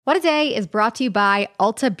What a Day is brought to you by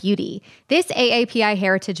Ulta Beauty. This AAPI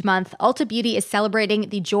Heritage Month, Ulta Beauty is celebrating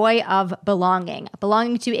the joy of belonging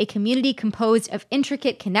to a community composed of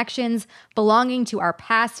intricate connections, belonging to our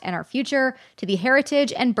past and our future, to the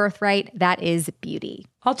heritage and birthright that is beauty.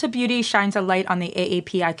 Ulta Beauty shines a light on the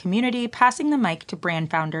AAPI community, passing the mic to brand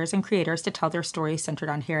founders and creators to tell their stories centered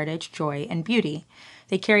on heritage, joy, and beauty.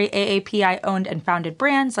 They carry AAPI-owned and founded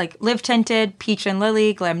brands like Live Tinted, Peach and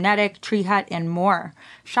Lily, Glamnetic, Tree Hut, and more.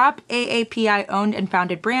 Shop AAPI-owned and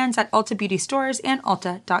founded brands at Ulta Beauty stores and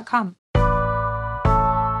Ulta.com.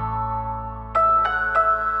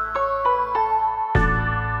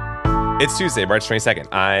 It's Tuesday, March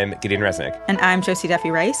 22nd. I'm Gideon Resnick. And I'm Josie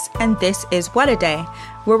Duffy-Rice, and this is What a Day,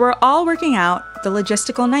 where we're all working out the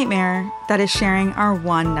logistical nightmare that is sharing our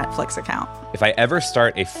one Netflix account. If I ever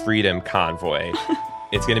start a freedom convoy,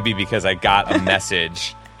 it's going to be because I got a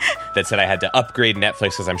message that said I had to upgrade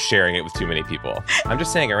Netflix because I'm sharing it with too many people. I'm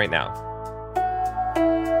just saying it right now.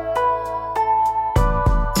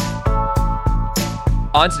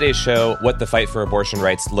 On today's show, what the fight for abortion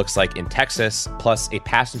rights looks like in Texas, plus a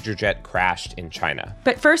passenger jet crashed in China.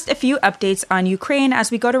 But first, a few updates on Ukraine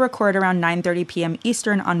as we go to record around 9:30 p.m.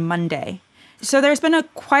 Eastern on Monday. So there's been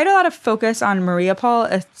quite a lot of focus on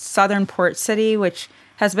Mariupol, a southern port city, which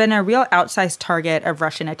has been a real outsized target of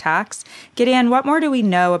Russian attacks. Gideon, what more do we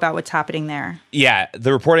know about what's happening there? Yeah,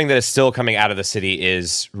 the reporting that is still coming out of the city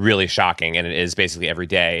is really shocking, and it is basically every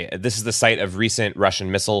day. This is the site of recent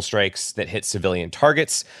Russian missile strikes that hit civilian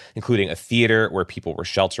targets, including a theater where people were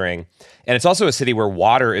sheltering. And it's also a city where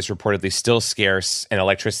water is reportedly still scarce and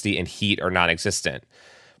electricity and heat are non-existent.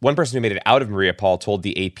 One person who made it out of Mariupol told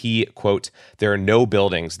the AP, quote, "There are no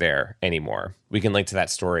buildings there anymore." We can link to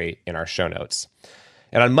that story in our show notes.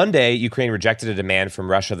 And on Monday, Ukraine rejected a demand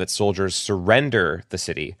from Russia that soldiers surrender the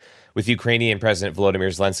city, with Ukrainian President Volodymyr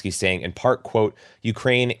Zelensky saying, in part, quote,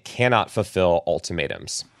 "Ukraine cannot fulfill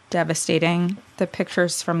ultimatums." Devastating. The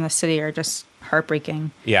pictures from the city are just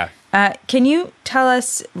heartbreaking. Yeah. Can you tell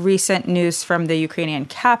us recent news from the Ukrainian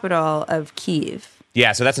capital of Kyiv?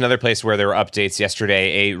 Yeah, so that's another place where there were updates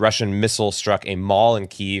yesterday. A Russian missile struck a mall in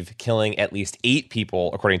Kyiv, killing at least 8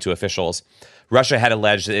 people, according to officials. Russia had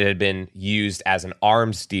alleged that it had been used as an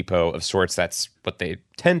arms depot of sorts. That's what they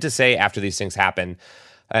tend to say after these things happen.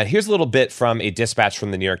 Here's a little bit from a dispatch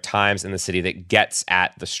from the New York Times in the city that gets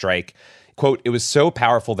at the strike. Quote, "It was so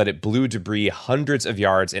powerful that it blew debris hundreds of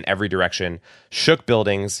yards in every direction, shook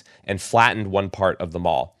buildings, and flattened one part of the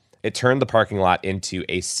mall. It turned the parking lot into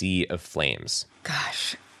a sea of flames."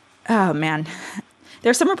 Gosh. Oh, man.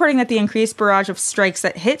 There's some reporting that the increased barrage of strikes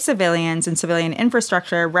that hit civilians and civilian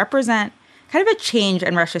infrastructure represent kind of a change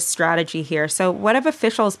in Russia's strategy here. So what have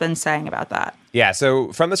officials been saying about that? Yeah,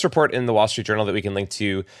 so from this report in the Wall Street Journal that we can link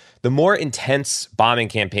to, the more intense bombing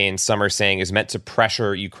campaign, some are saying, is meant to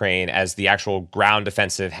pressure Ukraine as the actual ground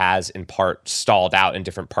offensive has in part stalled out in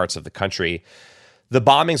different parts of the country. The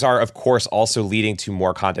bombings are, of course, also leading to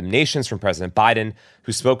more condemnations from President Biden,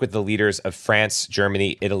 who spoke with the leaders of France,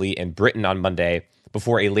 Germany, Italy, and Britain on Monday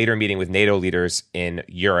before a later meeting with NATO leaders in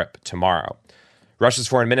Europe tomorrow. Russia's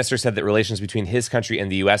foreign minister said that relations between his country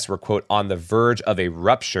and the U.S. were, quote, on the verge of a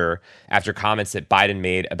rupture after comments that Biden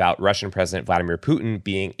made about Russian President Vladimir Putin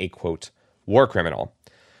being a, quote, war criminal.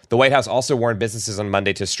 The White House also warned businesses on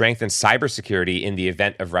Monday to strengthen cybersecurity in the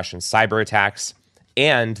event of Russian cyber attacks.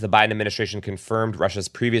 And the Biden administration confirmed Russia's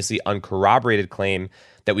previously uncorroborated claim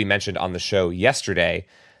that we mentioned on the show yesterday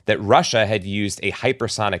that Russia had used a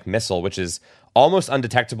hypersonic missile, which is almost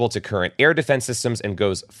undetectable to current air defense systems and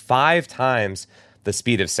goes 5 times the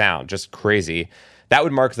speed of sound. Just crazy. That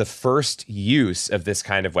would mark the first use of this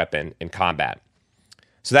kind of weapon in combat.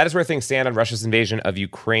 So that is where things stand on Russia's invasion of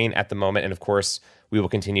Ukraine at the moment. And of course, we will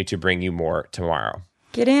continue to bring you more tomorrow.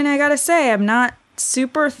 Gideon, I gotta say, I'm not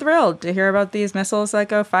super thrilled to hear about these missiles that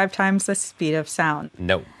go 5 times the speed of sound.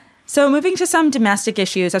 No. So moving to some domestic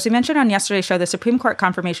issues, as we mentioned on yesterday's show, the Supreme Court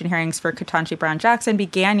confirmation hearings for Ketanji Brown Jackson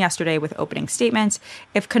began yesterday with opening statements.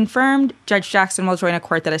 If confirmed, Judge Jackson will join a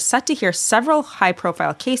court that is set to hear several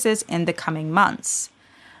high-profile cases in the coming months.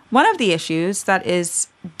 One of the issues that is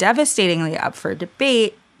devastatingly up for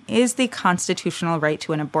debate is the constitutional right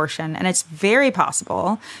to an abortion, and it's very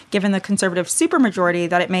possible, given the conservative supermajority,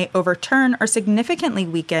 that it may overturn or significantly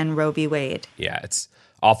weaken Roe v. Wade. Yeah, it's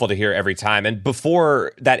awful to hear every time. And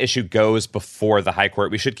before that issue goes before the high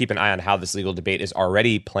court, we should keep an eye on how this legal debate is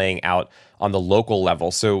already playing out on the local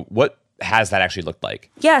level. So what has that actually looked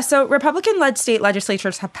like? Yeah, so Republican-led state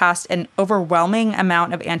legislatures have passed an overwhelming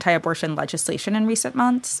amount of anti-abortion legislation in recent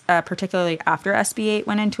months, particularly after SB 8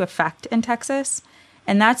 went into effect in Texas.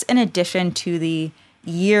 And that's in addition to the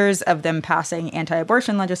years of them passing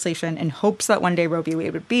anti-abortion legislation in hopes that one day Roe v.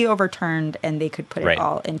 Wade would be overturned and they could put it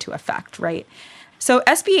all into effect, right? So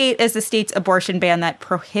SB 8 is the state's abortion ban that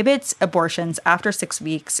prohibits abortions after 6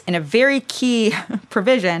 weeks. In a very key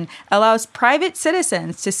provision, allows private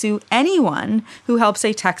citizens to sue anyone who helps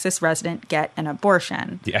a Texas resident get an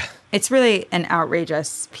abortion. Yeah. It's really an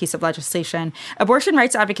outrageous piece of legislation. Abortion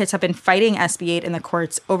rights advocates have been fighting SB 8 in the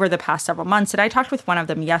courts over the past several months, and I talked with one of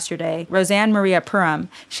them yesterday, Roseanne Maria Purim.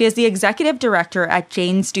 She is the executive director at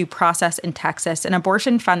Jane's Due Process in Texas, an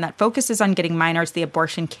abortion fund that focuses on getting minors the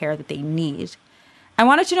abortion care that they need. I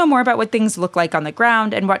wanted to know more about what things look like on the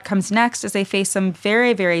ground and what comes next as they face some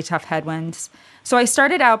very, very tough headwinds. So I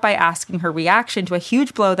started out by asking her reaction to a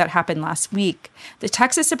huge blow that happened last week. The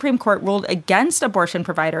Texas Supreme Court ruled against abortion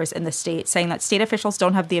providers in the state, saying that state officials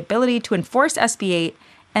don't have the ability to enforce SB 8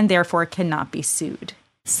 and therefore cannot be sued.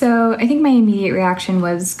 So I think my immediate reaction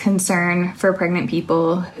was concern for pregnant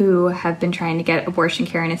people who have been trying to get abortion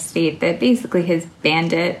care in a state that basically has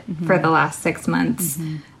banned it for the last 6 months.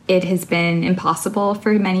 It has been impossible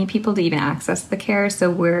for many people to even access the care. So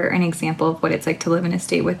we're an example of what it's like to live in a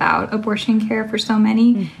state without abortion care for so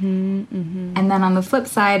many. And then on the flip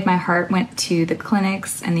side, my heart went to the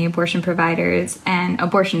clinics and the abortion providers and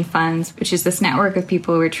abortion funds, which is this network of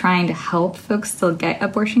people who are trying to help folks still get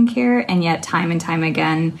abortion care, and yet time and time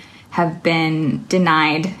again have been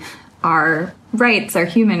denied our rights, our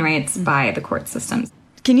human rights, by the court systems.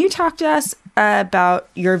 Can you talk to us about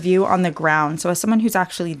your view on the ground? So as someone who's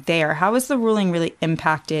actually there, how has the ruling really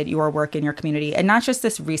impacted your work in your community? And not just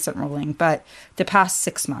this recent ruling, but the past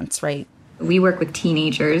 6 months, right? We work with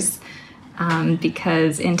teenagers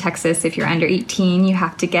because in Texas, if you're under 18, you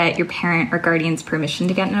have to get your parent or guardian's permission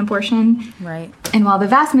to get an abortion. Right. And while the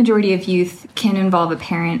vast majority of youth can involve a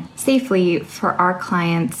parent safely, for our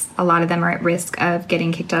clients, a lot of them are at risk of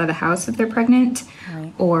getting kicked out of the house if they're pregnant,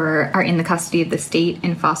 or are in the custody of the state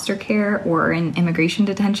in foster care or in immigration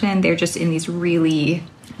detention. They're just in these really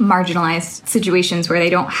marginalized situations where they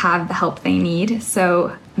don't have the help they need.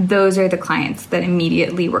 So those are the clients that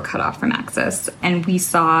immediately were cut off from access. And we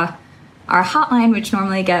saw our hotline, which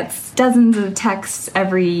normally gets dozens of texts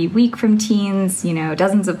every week from teens,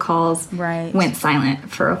 dozens of calls, went silent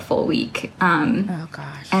for a full week. Oh,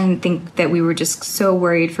 gosh. And think that we were just so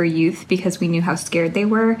worried for youth because we knew how scared they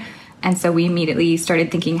were. And so we immediately started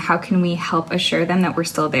thinking, how can we help assure them that we're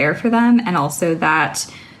still there for them, and also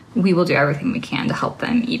that we will do everything we can to help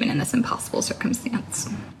them even in this impossible circumstance.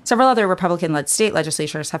 Several other Republican-led state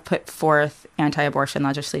legislatures have put forth anti-abortion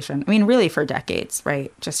legislation. I mean, really for decades,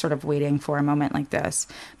 right? Just sort of waiting for a moment like this.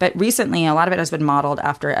 But recently, a lot of it has been modeled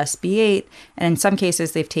after SB 8, and in some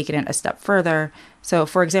cases, they've taken it a step further. So,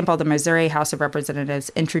 for example, the Missouri House of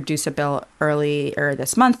Representatives introduced a bill earlier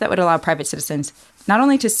this month that would allow private citizens not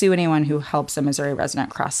only to sue anyone who helps a Missouri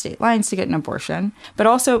resident cross state lines to get an abortion, but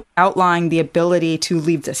also outlawing the ability to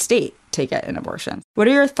leave the state to get an abortion. What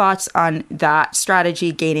are your thoughts on that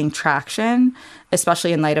strategy gaining traction,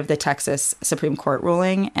 especially in light of the Texas Supreme Court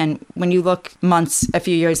ruling? And when you look months, a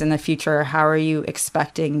few years in the future, how are you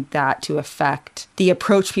expecting that to affect the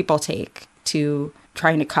approach people take to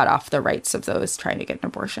trying to cut off the rights of those trying to get an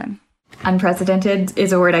abortion? Unprecedented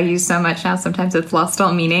is a word I use so much now, sometimes it's lost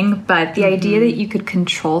all meaning, but the idea that you could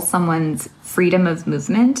control someone's freedom of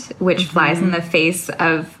movement, which flies in the face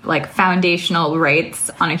of foundational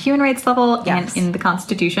rights on a human rights level and in the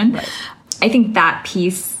Constitution. I think that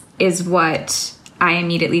piece is what I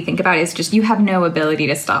immediately think about, is just you have no ability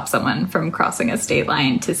to stop someone from crossing a state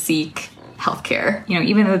line to seek healthcare.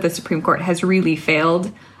 Even though the Supreme Court has really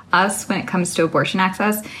failed us when it comes to abortion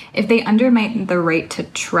access, if they undermine the right to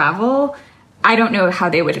travel, I don't know how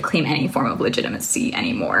they would claim any form of legitimacy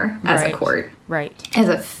anymore as a court. Right. As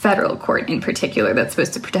a federal court in particular that's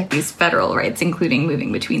supposed to protect these federal rights, including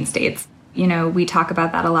moving between states. We talk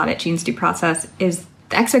about that a lot at Jane's Due Process, is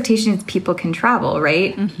the expectation is people can travel,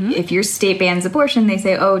 right? If your state bans abortion, they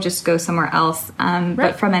say, oh, just go somewhere else.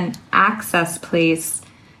 But from an access place,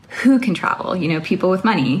 who can travel? People with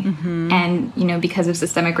money. And, because of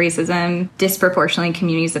systemic racism, disproportionately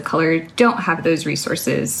communities of color don't have those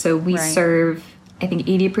resources. So we serve, I think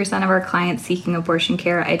 80% of our clients seeking abortion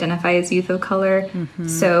care identify as youth of color.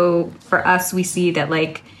 So for us, we see that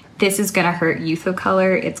this is going to hurt youth of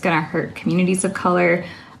color. It's going to hurt communities of color.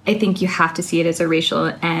 I think you have to see it as a racial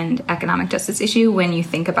and economic justice issue when you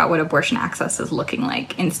think about what abortion access is looking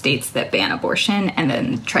like in states that ban abortion and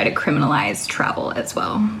then try to criminalize travel as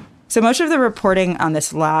well. So much of the reporting on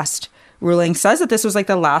this last ruling says that this was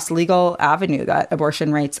the last legal avenue that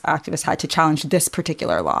abortion rights activists had to challenge this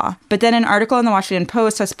particular law. But then an article in the Washington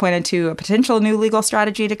Post has pointed to a potential new legal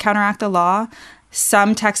strategy to counteract the law.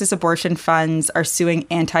 some Texas abortion funds are suing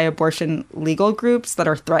anti-abortion legal groups that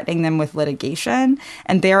are threatening them with litigation.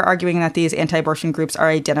 And they're arguing that these anti-abortion groups are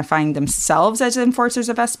identifying themselves as enforcers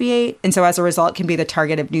of SB 8. And so as a result, can be the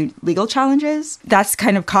target of new legal challenges. That's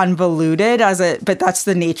kind of convoluted but that's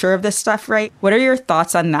the nature of this stuff, right? What are your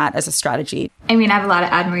thoughts on that as a strategy? I mean, I have a lot of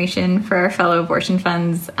admiration for our fellow abortion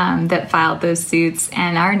funds that filed those suits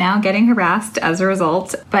and are now getting harassed as a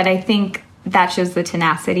result. But I think that shows the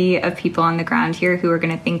tenacity of people on the ground here who are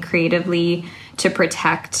going to think creatively to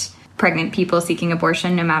protect pregnant people seeking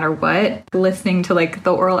abortion no matter what. Listening to like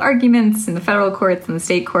the oral arguments in the federal courts and the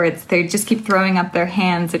state courts, they just keep throwing up their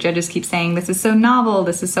hands. The judges keep saying, this is so novel,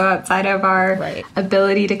 this is so outside of our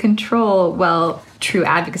ability to control. Well, true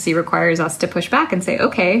advocacy requires us to push back and say,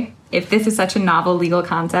 okay, if this is such a novel legal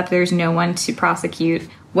concept, there's no one to prosecute.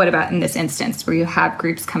 What about in this instance where you have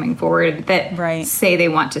groups coming forward that say they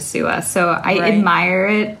want to sue us? So I admire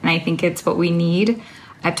it, and I think it's what we need.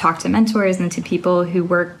 I've talked to mentors and to people who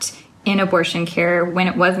worked in abortion care when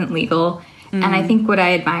it wasn't legal. And I think what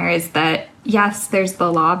I admire is that, yes, there's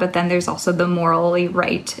the law, but then there's also the morally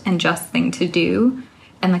right and just thing to do.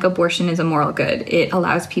 And like abortion is a moral good. It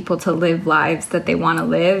allows people to live lives that they want to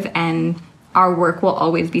live, and our work will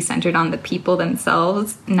always be centered on the people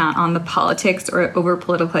themselves, not on the politics or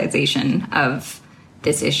over-politicalization of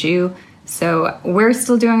this issue. So we're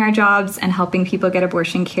still doing our jobs and helping people get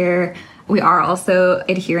abortion care. We are also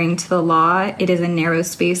adhering to the law. It is a narrow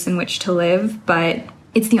space in which to live, but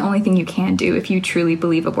it's the only thing you can do if you truly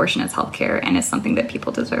believe abortion is healthcare and is something that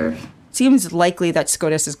people deserve. Seems likely that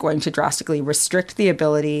SCOTUS is going to drastically restrict the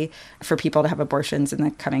ability for people to have abortions in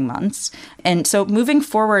the coming months. And so moving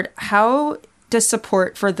forward, how does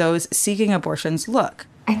support for those seeking abortions look?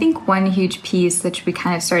 I think one huge piece that we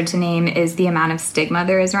kind of started to name is the amount of stigma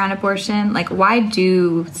there is around abortion. Like, why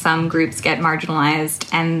do some groups get marginalized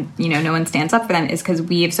and, no one stands up for them? Is because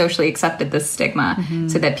we have socially accepted this stigma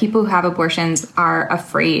so that people who have abortions are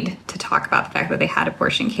afraid to talk about the fact that they had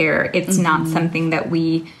abortion care. It's not something that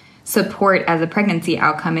we support as a pregnancy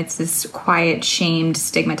outcome. It's this quiet, shamed,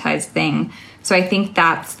 stigmatized thing. So I think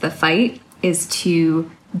that's the fight, is to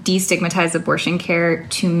destigmatize abortion care,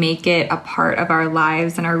 to make it a part of our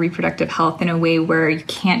lives and our reproductive health in a way where you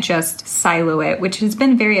can't just silo it, which has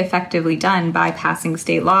been very effectively done by passing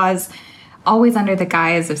state laws, always under the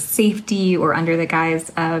guise of safety or under the guise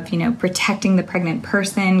of, protecting the pregnant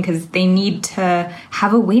person because they need to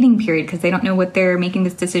have a waiting period because they don't know what they're making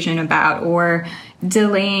this decision about, or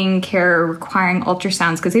delaying care or requiring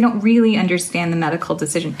ultrasounds because they don't really understand the medical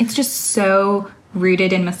decision. It's just so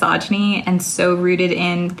rooted in misogyny and so rooted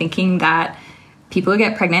in thinking that people who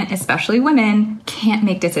get pregnant, especially women, can't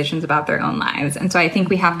make decisions about their own lives. And so I think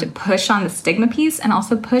we have to push on the stigma piece and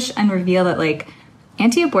also push and reveal that,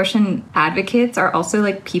 anti-abortion advocates are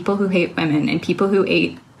also, people who hate women and people who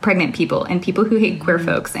hate pregnant people and people who hate queer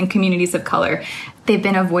folks and communities of color. They've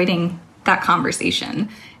been avoiding that conversation.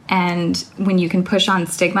 And when you can push on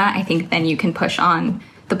stigma, I think then you can push on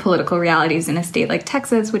the political realities in a state like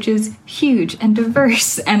Texas, which is huge and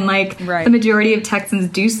diverse. And the majority of Texans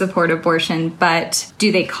do support abortion, but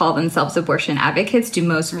do they call themselves abortion advocates? Do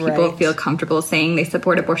most people feel comfortable saying they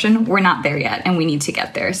support abortion? We're not there yet, and we need to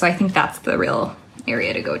get there. So I think that's the real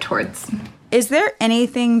area to go towards. Is there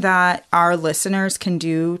anything that our listeners can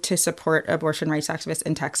do to support abortion rights activists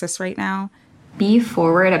in Texas right now? Be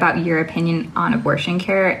forward about your opinion on abortion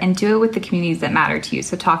care and do it with the communities that matter to you.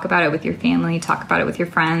 So talk about it with your family, talk about it with your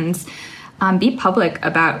friends. Be public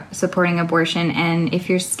about supporting abortion. And if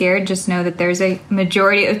you're scared, just know that there's a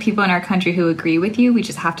majority of people in our country who agree with you. We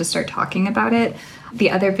just have to start talking about it.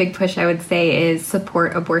 The other big push I would say is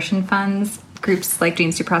support abortion funds. Groups like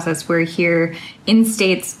Genes Due Process, we're here in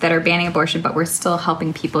states that are banning abortion, but we're still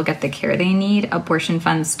helping people get the care they need. Abortion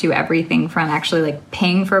funds do everything from actually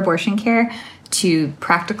paying for abortion care to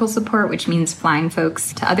practical support, which means flying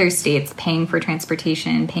folks to other states, paying for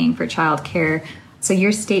transportation, paying for childcare. So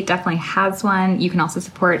your state definitely has one. You can also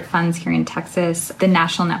support funds here in Texas. The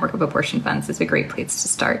National Network of Abortion Funds is a great place to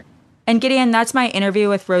start. And Gideon, that's my interview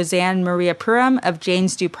with Roseanne Maria Purim of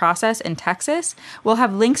Genes Due Process in Texas. We'll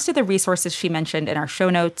have links to the resources she mentioned in our show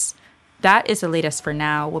notes. That is the latest for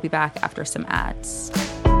now. We'll be back after some ads.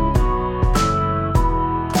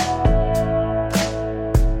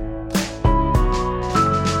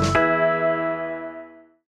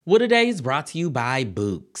 What A Day is brought to you by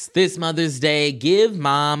Books. This Mother's Day, give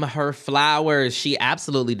mom her flowers. She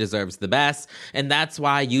absolutely deserves the best, and that's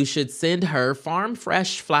why you should send her farm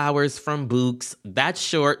fresh flowers from Books. That's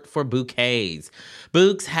short for bouquets.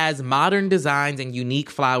 Books has modern designs and unique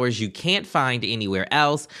flowers you can't find anywhere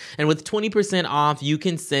else, and with 20% off, you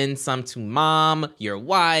can send some to mom, your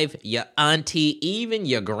wife, your auntie, even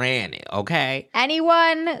your granny, okay?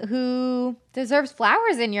 Anyone who deserves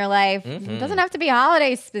flowers in your life. It doesn't have to be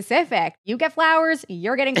holiday specific. You get flowers,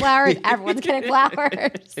 you're getting flowers, everyone's getting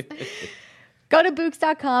flowers. Go to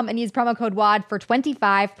Books.com and use promo code WAD for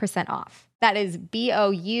 25% off. That is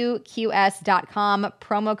BOUQS.com,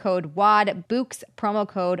 promo code WAD, Books, promo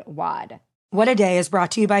code WAD. What A Day is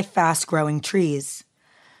brought to you by Fast Growing Trees.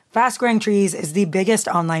 Fast Growing Trees is the biggest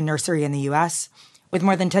online nursery in the U.S., with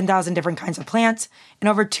more than 10,000 different kinds of plants and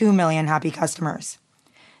over 2 million happy customers.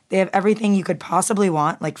 They have everything you could possibly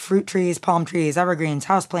want, like fruit trees, palm trees, evergreens,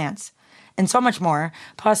 houseplants, and so much more.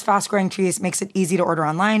 Plus, Fast Growing Trees makes it easy to order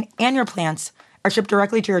online, and your plants are shipped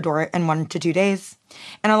directly to your door in 1 to 2 days.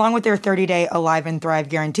 And along with their 30-day Alive and Thrive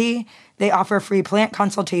guarantee, they offer free plant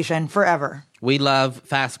consultation forever. We love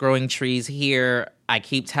Fast Growing Trees here. I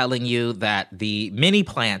keep telling you that the mini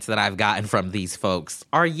plants that I've gotten from these folks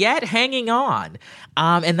are yet hanging on.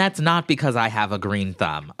 And that's not because I have a green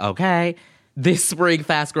thumb, okay? This spring,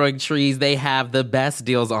 Fast Growing Trees, they have the best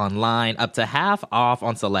deals online, up to half off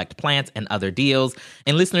on select plants and other deals.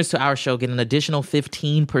 And listeners to our show get an additional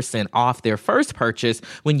 15% off their first purchase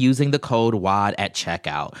when using the code WAD at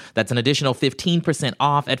checkout. That's an additional 15%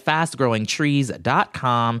 off at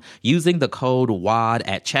fastgrowingtrees.com using the code WAD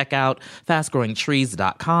at checkout.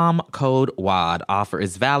 Fastgrowingtrees.com, code WAD. Offer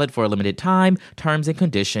is valid for a limited time. Terms and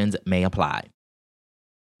conditions may apply.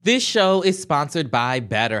 This show is sponsored by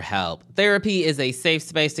BetterHelp. Therapy is a safe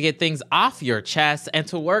space to get things off your chest and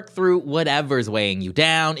to work through whatever's weighing you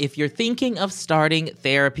down. If you're thinking of starting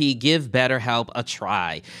therapy, give BetterHelp a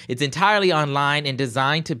try. It's entirely online and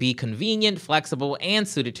designed to be convenient, flexible, and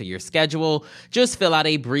suited to your schedule. Just fill out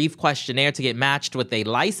a brief questionnaire to get matched with a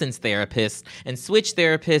licensed therapist and switch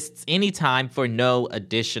therapists anytime for no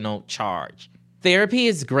additional charge. Therapy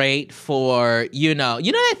is great for, you know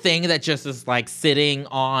that thing that just is like sitting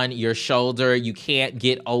on your shoulder, you can't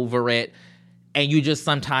get over it, and you just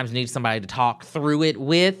sometimes need somebody to talk through it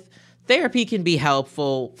with. Therapy can be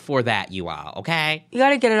helpful for that, you all, okay? You got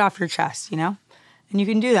to get it off your chest, And you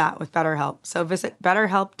can do that with BetterHelp. So visit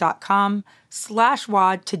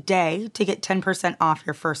BetterHelp.com/WAD today to get 10% off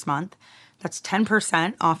your first month. That's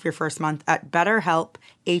 10% off your first month at BetterHelp,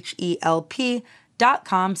 HELP.com/WAD.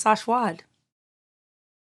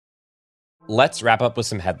 Let's wrap up with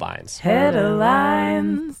some headlines.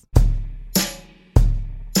 Headlines.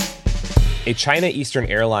 A China Eastern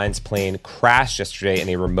Airlines plane crashed yesterday in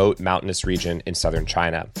a remote mountainous region in southern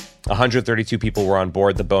China. 132 people were on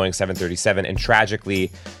board the Boeing 737, and tragically,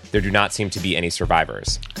 there do not seem to be any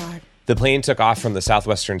survivors. God. The plane took off from the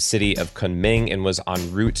southwestern city of Kunming and was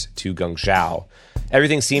en route to Guangzhou.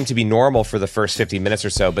 Everything seemed to be normal for the first 50 minutes or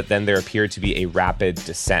so, but then there appeared to be a rapid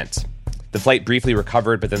descent. The flight briefly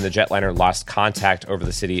recovered, but then the jetliner lost contact over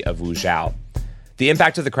the city of Wuzhou. The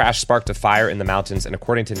impact of the crash sparked a fire in the mountains, and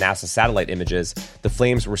according to NASA satellite images, the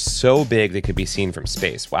flames were so big they could be seen from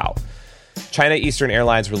space. Wow. China Eastern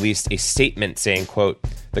Airlines released a statement saying, quote,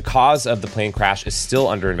 "The cause of the plane crash is still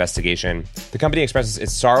under investigation. The company expresses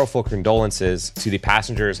its sorrowful condolences to the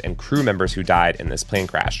passengers and crew members who died in this plane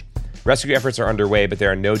crash. Rescue efforts are underway, but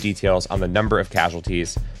there are no details on the number of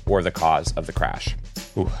casualties or the cause of the crash."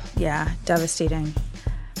 Ooh. Yeah, devastating.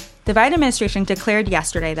 The Biden administration declared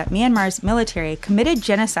yesterday that Myanmar's military committed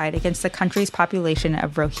genocide against the country's population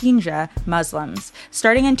of Rohingya Muslims.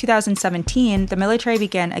 Starting in 2017, the military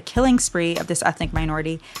began a killing spree of this ethnic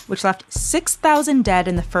minority, which left 6,000 dead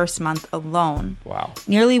in the first month alone. Wow.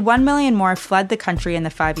 Nearly 1 million more fled the country in the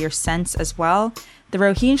 5 years since as well. The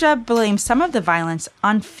Rohingya blamed some of the violence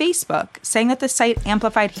on Facebook, saying that the site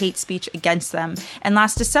amplified hate speech against them. And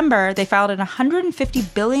last December, they filed an $150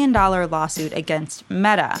 billion lawsuit against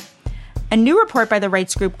Meta. A new report by the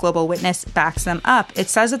rights group Global Witness backs them up. It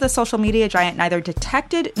says that the social media giant neither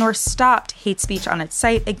detected nor stopped hate speech on its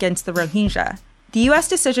site against the Rohingya. The U.S.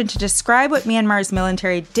 decision to describe what Myanmar's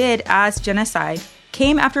military did as genocide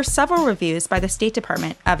came after several reviews by the State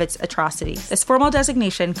Department of its atrocities. This formal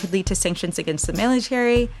designation could lead to sanctions against the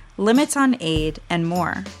military, limits on aid, and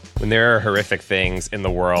more. When there are horrific things in the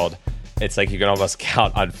world, it's like you can almost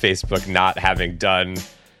count on Facebook not having done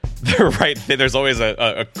the right thing. There's always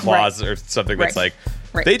a clause or something that's like,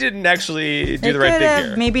 Right. They didn't actually do They the right could thing have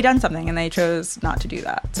here. maybe done something, and they chose not to do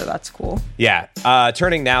that. So that's cool. Yeah.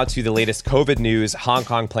 Turning now to the latest COVID news, Hong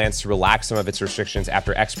Kong plans to relax some of its restrictions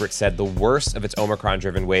after experts said the worst of its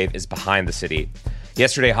Omicron-driven wave is behind the city.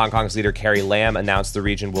 Yesterday, Hong Kong's leader Carrie Lam announced the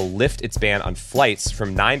region will lift its ban on flights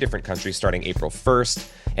from 9 different countries starting April 1st,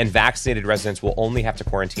 and vaccinated residents will only have to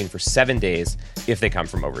quarantine for 7 days if they come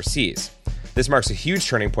from overseas. This marks a huge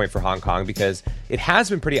turning point for Hong Kong because it has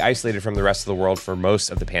been pretty isolated from the rest of the world for most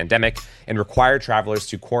of the pandemic and required travelers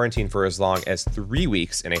to quarantine for as long as 3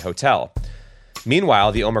 weeks in a hotel.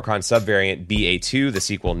 Meanwhile, the Omicron subvariant BA2, the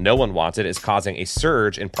sequel no one wanted, is causing a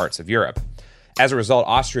surge in parts of Europe. As a result,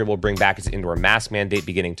 Austria will bring back its indoor mask mandate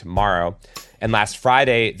beginning tomorrow. And last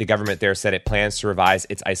Friday, the government there said it plans to revise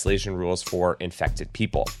its isolation rules for infected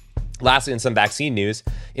people. Lastly, in some vaccine news,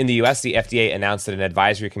 in the U.S., the FDA announced that an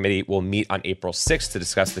advisory committee will meet on April 6th to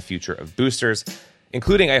discuss the future of boosters,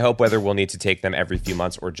 including, I hope, whether we'll need to take them every few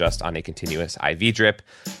months or just on a continuous IV drip.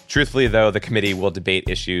 Truthfully, though, the committee will debate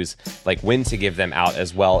issues like when to give them out,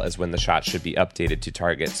 as well as when the shot should be updated to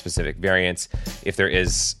target specific variants. If there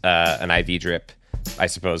is an IV drip, I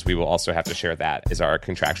suppose we will also have to share that as our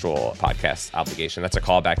contractual podcast obligation. That's a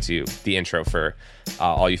callback to the intro for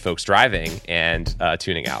all you folks driving and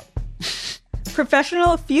tuning out.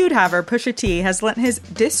 Professional feud haver Pusha T has lent his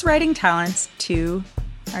diss-writing talents to,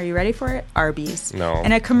 are you ready for it? Arby's. No.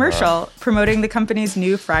 In a commercial promoting the company's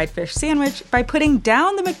new fried fish sandwich by putting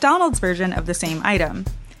down the McDonald's version of the same item.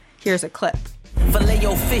 Here's a clip. Filet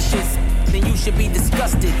fishes, then you should be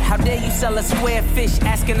disgusted. How dare you sell a square fish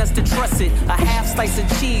asking us to trust it? A half slice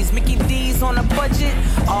of cheese, Mickey D's on a budget.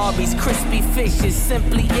 Arby's crispy fish is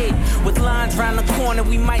simply it. With lines round the corner,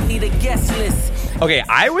 we might need a guest list. Okay,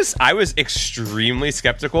 I was extremely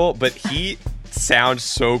skeptical, but he sounds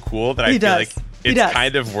so cool that I feel like it's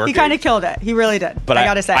kind of working. He kind of killed it. He really did. But I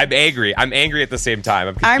gotta say. I'm angry. I'm angry at the same time.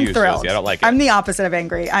 I'm confused. I'm thrilled. Josie. I don't like it. I'm the opposite of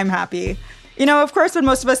angry. I'm happy. You know, of course, when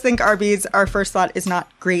most of us think Arby's, our first thought is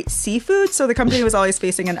not great seafood. So the company was always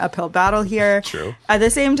facing an uphill battle here. True. At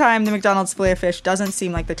the same time, the McDonald's filet of fish doesn't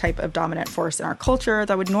seem like the type of dominant force in our culture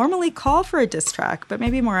that would normally call for a diss track, but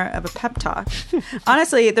maybe more of a pep talk.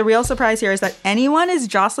 Honestly, the real surprise here is that anyone is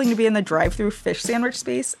jostling to be in the drive-thru fish sandwich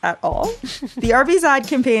space at all. The Arby's ad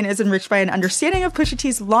campaign is enriched by an understanding of Pusha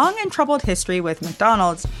T's long and troubled history with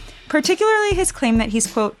McDonald's, particularly his claim that he's,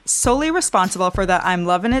 quote, solely responsible for the I'm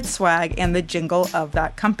Lovin' It swag and the jingle of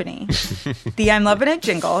that company. The I'm Lovin' It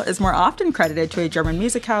jingle is more often credited to a German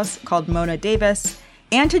music house called Mona Davis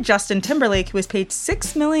and to Justin Timberlake, who was paid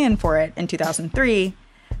 $6 million for it in 2003.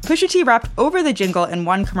 Pusha T rapped over the jingle in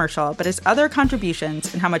one commercial, but his other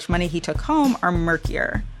contributions and how much money he took home are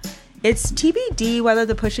murkier. It's TBD whether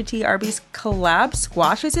the Pusha T Arby's collab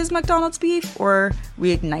squashes his McDonald's beef or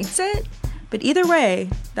reignites it. But either way,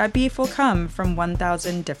 that beef will come from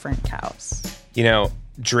 1,000 different cows. You know,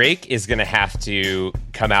 Drake is going to have to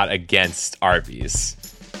come out against Arby's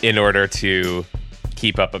in order to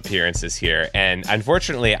keep up appearances here. And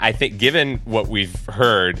unfortunately, I think given what we've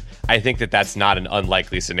heard, I think that that's not an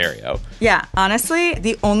unlikely scenario. Yeah, honestly,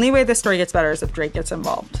 the only way this story gets better is if Drake gets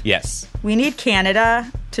involved. Yes. We need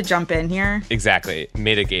Canada to jump in here. Exactly.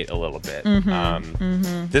 Mitigate a little bit.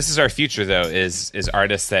 This is our future, though, is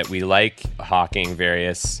artists that we like hawking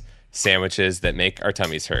various sandwiches that make our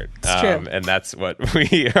tummies hurt. It's true. And that's what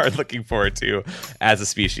we are looking forward to as a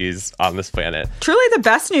species on this planet. Truly the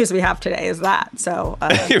best news we have today is that. So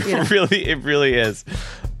It really is.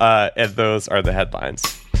 And those are the headlines.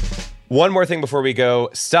 One more thing before we go.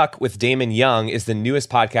 Stuck with Damon Young is the newest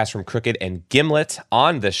podcast from Crooked and Gimlet.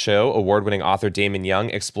 On this show, award-winning author Damon Young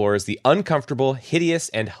explores the uncomfortable, hideous,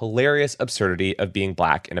 and hilarious absurdity of being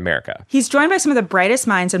Black in America. He's joined by some of the brightest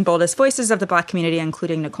minds and boldest voices of the Black community,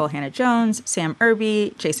 including Nicole Hannah-Jones, Sam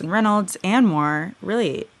Irby, Jason Reynolds, and more.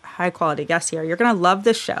 Really high-quality guests here. You're going to love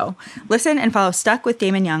this show. Listen and follow Stuck with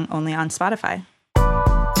Damon Young only on Spotify.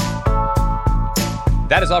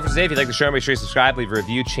 That is all for today. If you like the show, make sure you subscribe, leave a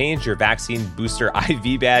review, change your vaccine booster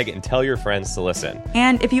IV bag, and tell your friends to listen.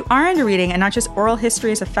 And if you are into reading and not just oral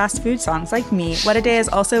histories of fast food songs like me, What a Day is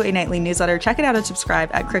also a nightly newsletter. Check it out and subscribe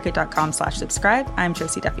at cricket.com/subscribe. I'm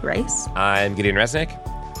Josie Duffy Rice. I'm Gideon Resnick.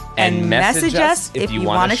 And message us if you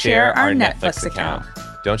want to share our Netflix account.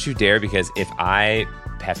 Don't you dare, because if I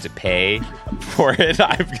have to pay for it,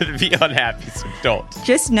 I'm going to be unhappy, so don't.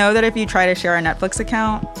 Just know that if you try to share a Netflix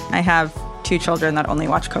account, I have 2 children that only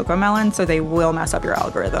watch CoComelon, so they will mess up your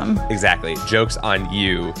algorithm. Exactly. Joke's on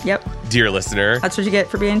you, Yep. dear listener. That's what you get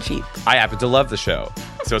for being cheap. I happen to love the show,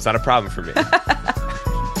 so it's not a problem for me.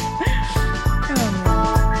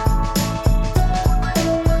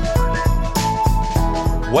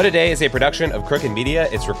 What a Day is a production of Crooked Media.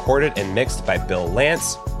 It's recorded and mixed by Bill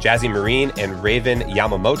Lance. Jazzy Marine and Raven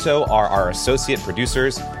Yamamoto are our associate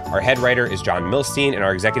producers. Our head writer is John Milstein, and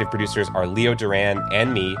our executive producers are Leo Duran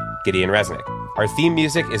and me, Gideon Resnick. Our theme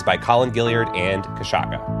music is by Colin Gilliard and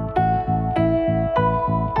Kashaka.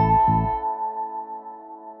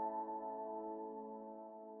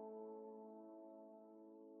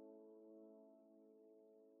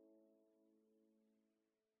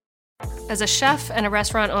 As a chef and a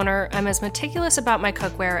restaurant owner, I'm as meticulous about my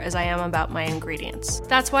cookware as I am about my ingredients.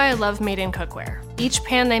 That's why I love Made in Cookware. Each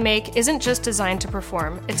pan they make isn't just designed to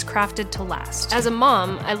perform, it's crafted to last. As a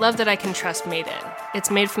mom, I love that I can trust Made in. It's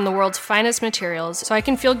made from the world's finest materials, so I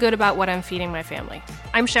can feel good about what I'm feeding my family.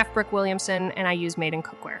 I'm Chef Brooke Williamson, and I use Made in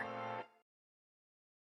Cookware.